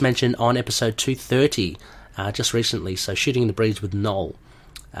makes mention on episode 230. Just recently, so Shooting the Breeze with Noel.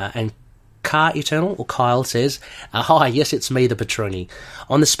 And Car Eternal, or Kyle, says, hi, yes, it's me, the Patroni.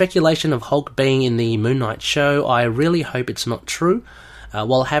 On the speculation of Hulk being in the Moon Knight show, I really hope it's not true.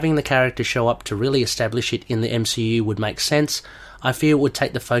 While having the character show up to really establish it in the MCU would make sense, I fear it would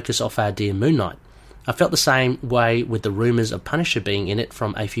take the focus off our dear Moon Knight. I felt the same way with the rumours of Punisher being in it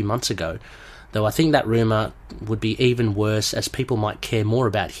from a few months ago, though I think that rumour would be even worse as people might care more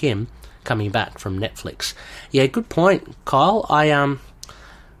about him coming back from Netflix. Yeah, good point, Kyle. I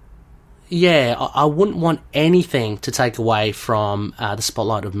wouldn't want anything to take away from the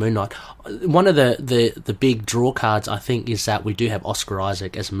spotlight of Moon Knight. One of the big draw cards, I think, is that we do have Oscar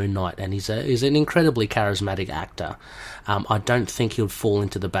Isaac as Moon Knight, and he's an incredibly charismatic actor. I don't think he'll fall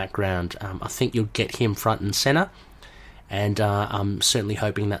into the background. I think you'll get him front and centre, and I'm certainly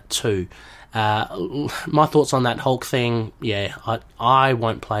hoping that too. My thoughts on that Hulk thing, yeah, I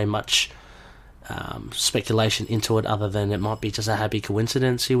won't play much speculation into it other than it might be just a happy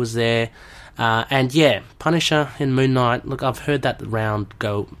coincidence he was there. And yeah, Punisher in Moon Knight. Look, I've heard that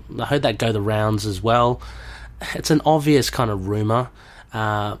go the rounds as well. It's an obvious kind of rumour,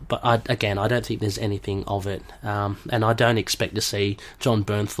 but I don't think there's anything of it. And I don't expect to see Jon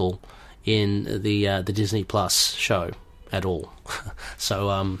Bernthal in the Disney Plus show at all.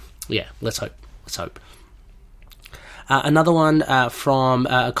 So yeah, let's hope. Another one from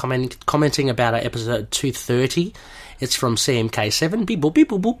commenting about episode 230. It's from CMK7. Beep boop, beep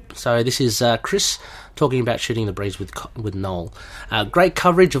boop, boop. So this is Chris talking about Shooting the Breeze with Noel. Great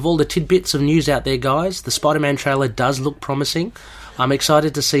coverage of all the tidbits of news out there, guys. The Spider-Man trailer does look promising. I'm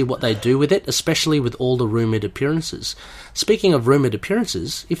excited to see what they do with it, especially with all the rumoured appearances. Speaking of rumoured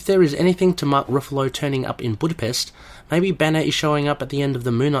appearances, if there is anything to Mark Ruffalo turning up in Budapest, maybe Banner is showing up at the end of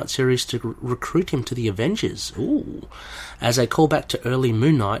the Moon Knight series to recruit him to the Avengers. Ooh. As a callback to early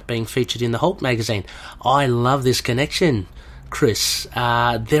Moon Knight being featured in the Hulk magazine. I love this connection, Chris.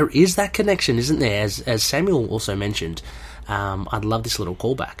 There is that connection, isn't there? As Samuel also mentioned. I'd love this little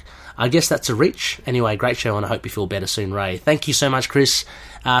callback. I guess that's a reach. Anyway, great show, and I hope you feel better soon, Ray. Thank you so much, Chris.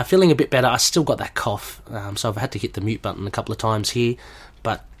 Feeling a bit better. I still got that cough, so I've had to hit the mute button a couple of times here.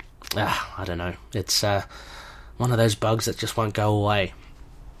 But, I don't know. It's one of those bugs that just won't go away.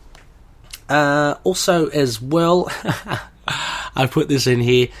 Also, as well, I put this in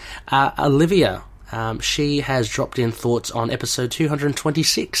here. Olivia, she has dropped in thoughts on episode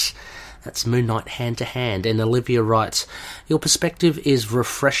 226. That's Moon Knight Hand to Hand. And Olivia writes, your perspective is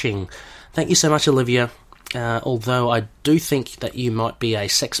refreshing. Thank you so much, Olivia. Although I do think that you might be a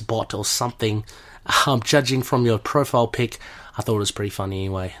sex bot or something. Judging from your profile pic, I thought it was pretty funny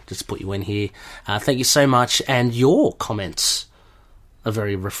anyway. Just put you in here. Thank you so much. And your comments are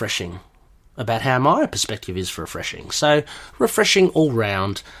very refreshing about how my perspective is refreshing. So, refreshing all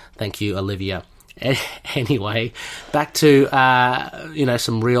round. Thank you, Olivia. Anyway, back to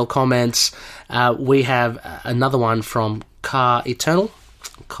some real comments. We have another one from Car Eternal,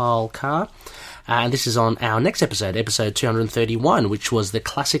 Kyle Carr, and this is on our next episode 231, which was the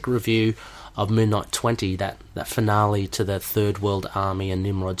classic review of Moon Knight 20, that finale to the Third World Army and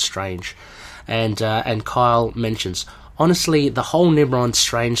Nimrod Strange. And Kyle mentions, honestly, the whole Nimrod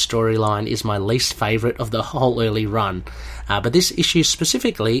Strange storyline is my least favourite of the whole early run. But this issue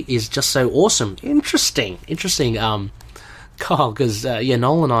specifically is just so awesome. Interesting, Kyle, because,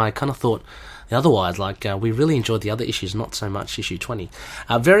 Noel and I kind of thought otherwise, we really enjoyed the other issues, not so much issue 20.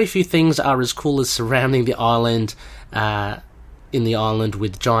 Very few things are as cool as surrounding the island, in the island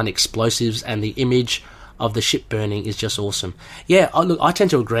with giant explosives, and the image of the ship burning is just awesome. Yeah, look, I tend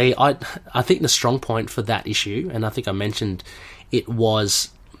to agree. I think the strong point for that issue, and I think I mentioned it,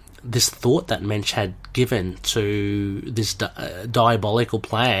 was this thought that Mensch had given to this diabolical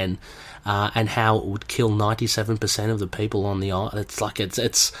plan, and how it would kill 97% of the people on the island.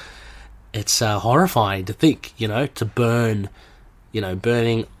 It's horrifying to think, to burn,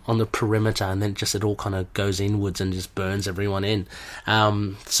 burning on the perimeter, and then just it all kind of goes inwards and just burns everyone in.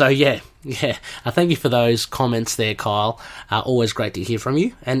 So yeah. Thank you for those comments there, Kyle. Always great to hear from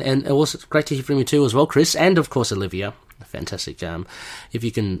you, and it was great to hear from you too as well, Chris, and of course Olivia. Fantastic. If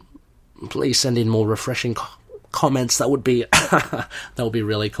you can please send in more refreshing comments, that would be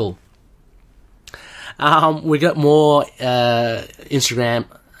really cool. We got more Instagram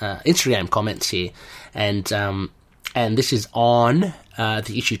comments here, and this is on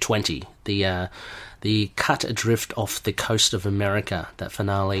the issue 20, the cut adrift off the coast of America, that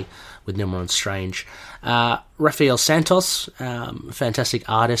finale with Nimrod Strange. Rafael Santos, fantastic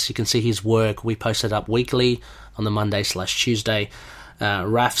artist. You can see his work. We post it up weekly on the Monday/Tuesday.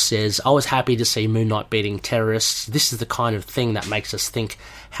 Raf says, I was happy to see Moon Knight beating terrorists. This is the kind of thing that makes us think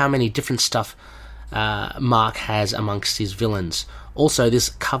how many different stuff Mark has amongst his villains. Also, this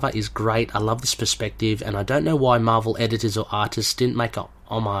cover is great. I love this perspective, and I don't know why Marvel editors or artists didn't make a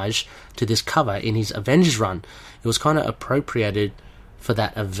homage to this cover in his Avengers run. It was kind of appropriated for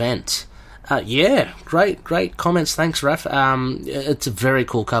that event. Yeah, great comments. Thanks, Raf. It's a very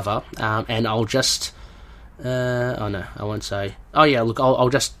cool cover, and I'll just... oh no, I won't say. Oh yeah, look, I'll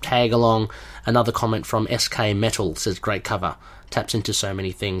just tag along another comment from SK Metal. Says great cover, taps into so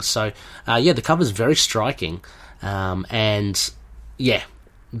many things. So yeah, the cover's very striking, and yeah,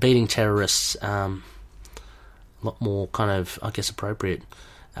 beating terrorists, a lot more kind of, I guess, appropriate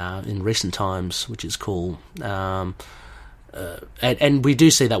in recent times, which is cool. And we do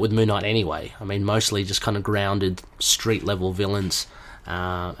see that with Moon Knight anyway. I mean, mostly just kind of grounded street level villains,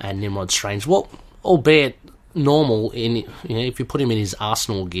 and Nimrod Strange. Well, albeit normal, if you put him in his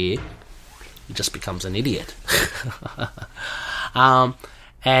Arsenal gear, he just becomes an idiot.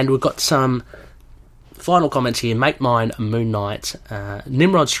 And we've got some Final comments here. Make Mine, Moon Knight.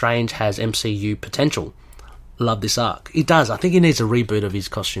 Nimrod Strange has MCU potential. Love this arc. He does. I think he needs a reboot of his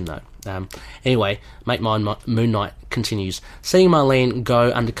costume, though. Anyway, Make Mine, Moon Knight continues. Seeing Marlene go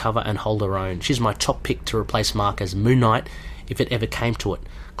undercover and hold her own. She's my top pick to replace Mark as Moon Knight, if it ever came to it.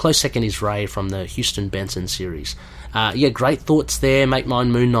 Close second is Ray from the Houston Benson series. Great thoughts there, Make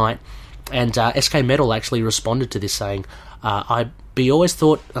Mine, Moon Knight. And SK Metal actually responded to this saying, I always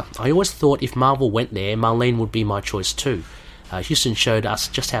thought if Marvel went there, Marlene would be my choice too. Houston showed us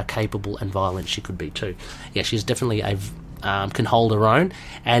just how capable and violent she could be too. Yeah, she's definitely can hold her own,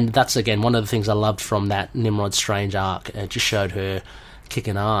 and that's again one of the things I loved from that Nimrod Strange arc. It just showed her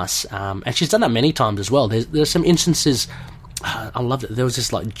kicking ass, and she's done that many times as well. There's some instances. I loved it. There was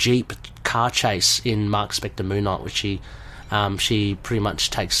this like Jeep car chase in Mark Spector Moon Knight, which she pretty much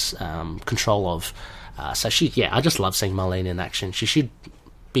takes control of. I just love seeing Marlene in action. She should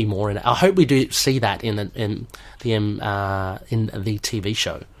be more in it. I hope we do see that in the TV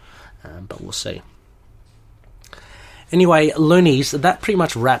show, but we'll see. Anyway, Loonies, that pretty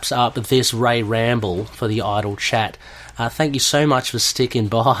much wraps up this Ray Ramble for the Idle Chat. Thank you so much for sticking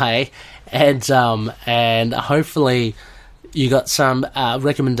by, and hopefully you got some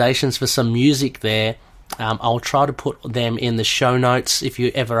recommendations for some music there. I'll try to put them in the show notes if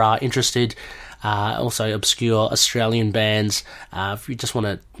you ever are interested. Also obscure Australian bands, if you just want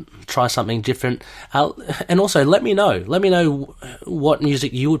to try something different. And also let me know what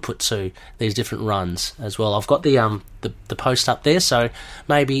music you would put to these different runs as well. I've got the post up there, so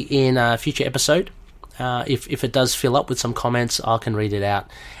maybe in a future episode, if it does fill up with some comments, I can read it out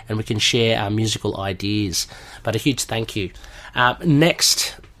and we can share our musical ideas. But a huge thank you.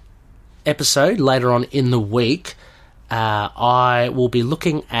 Next episode, later on in the week, I will be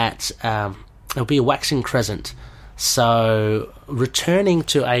looking at... it'll be a waxing crescent. So, returning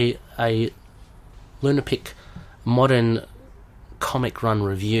to a Lunapic modern comic run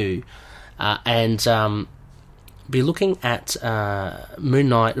review, and be looking at Moon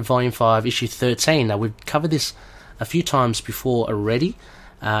Knight Volume 5, Issue 13. Now, we've covered this a few times before already,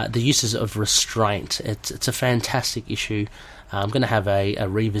 the uses of restraint. It's a fantastic issue. I'm going to have a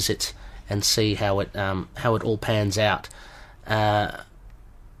revisit and see how it all pans out. I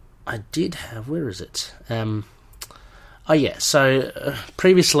did have... Where is it? So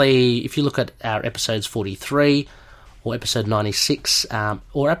previously, if you look at our episodes 43 or episode 96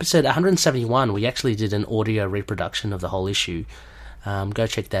 or episode 171, we actually did an audio reproduction of the whole issue. Go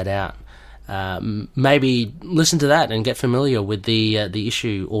check that out. Maybe listen to that and get familiar with the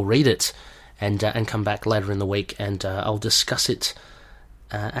issue, or read it and come back later in the week and I'll discuss it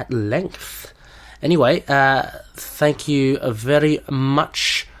at length. Anyway, thank you very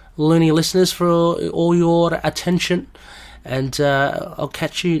much, Looney listeners, for all your attention, and I'll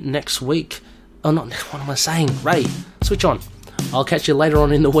catch you next week. Oh, not what am I saying? Ray, switch on. I'll catch you later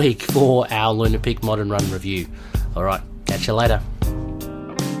on in the week for our Lunapic Modern Run review. Alright, catch you later.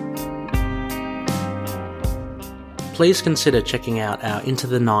 Please consider checking out our Into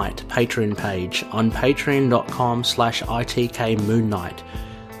the Night Patreon page on patreon.com/ITKMoonKnight.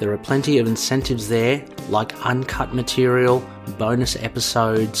 There are plenty of incentives there, like uncut material, bonus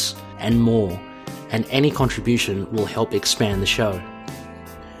episodes, and more, and any contribution will help expand the show.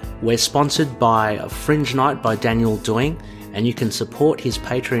 We're sponsored by Fringe Night by Daniel Doing, and you can support his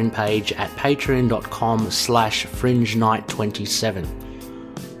Patreon page at patreon.com/FringeNight27.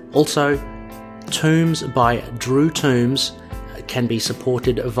 Also, Tombs by Drew Tombs can be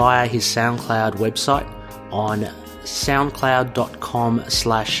supported via his SoundCloud website on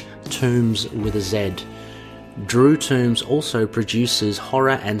soundcloud.com/Tombs with a Z. Drew Tombs also produces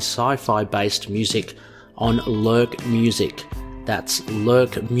horror and sci-fi based music on Lurk Music. That's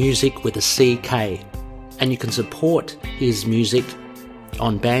Lurk Music with a CK. And you can support his music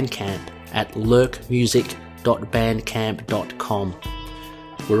on Bandcamp at lurkmusic.bandcamp.com.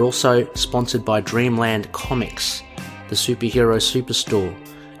 We're also sponsored by Dreamland Comics, the superhero superstore.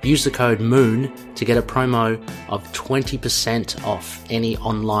 Use the code MOON to get a promo of 20% off any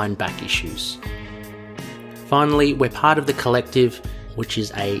online back issues. Finally, we're part of The Collective, which is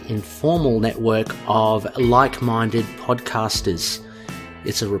an informal network of like-minded podcasters.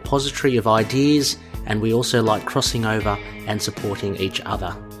 It's a repository of ideas, and we also like crossing over and supporting each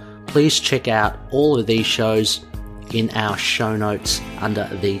other. Please check out all of these shows in our show notes under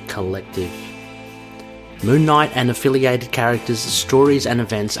The Collective. Moon Knight and affiliated characters, stories and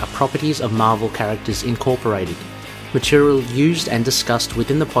events are properties of Marvel Characters Incorporated. Material used and discussed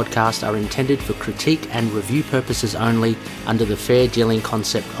within the podcast are intended for critique and review purposes only under the fair dealing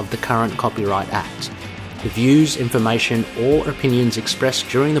concept of the current Copyright Act. The views, information or opinions expressed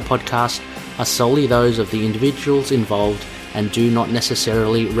during the podcast are solely those of the individuals involved and do not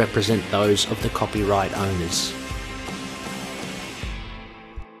necessarily represent those of the copyright owners.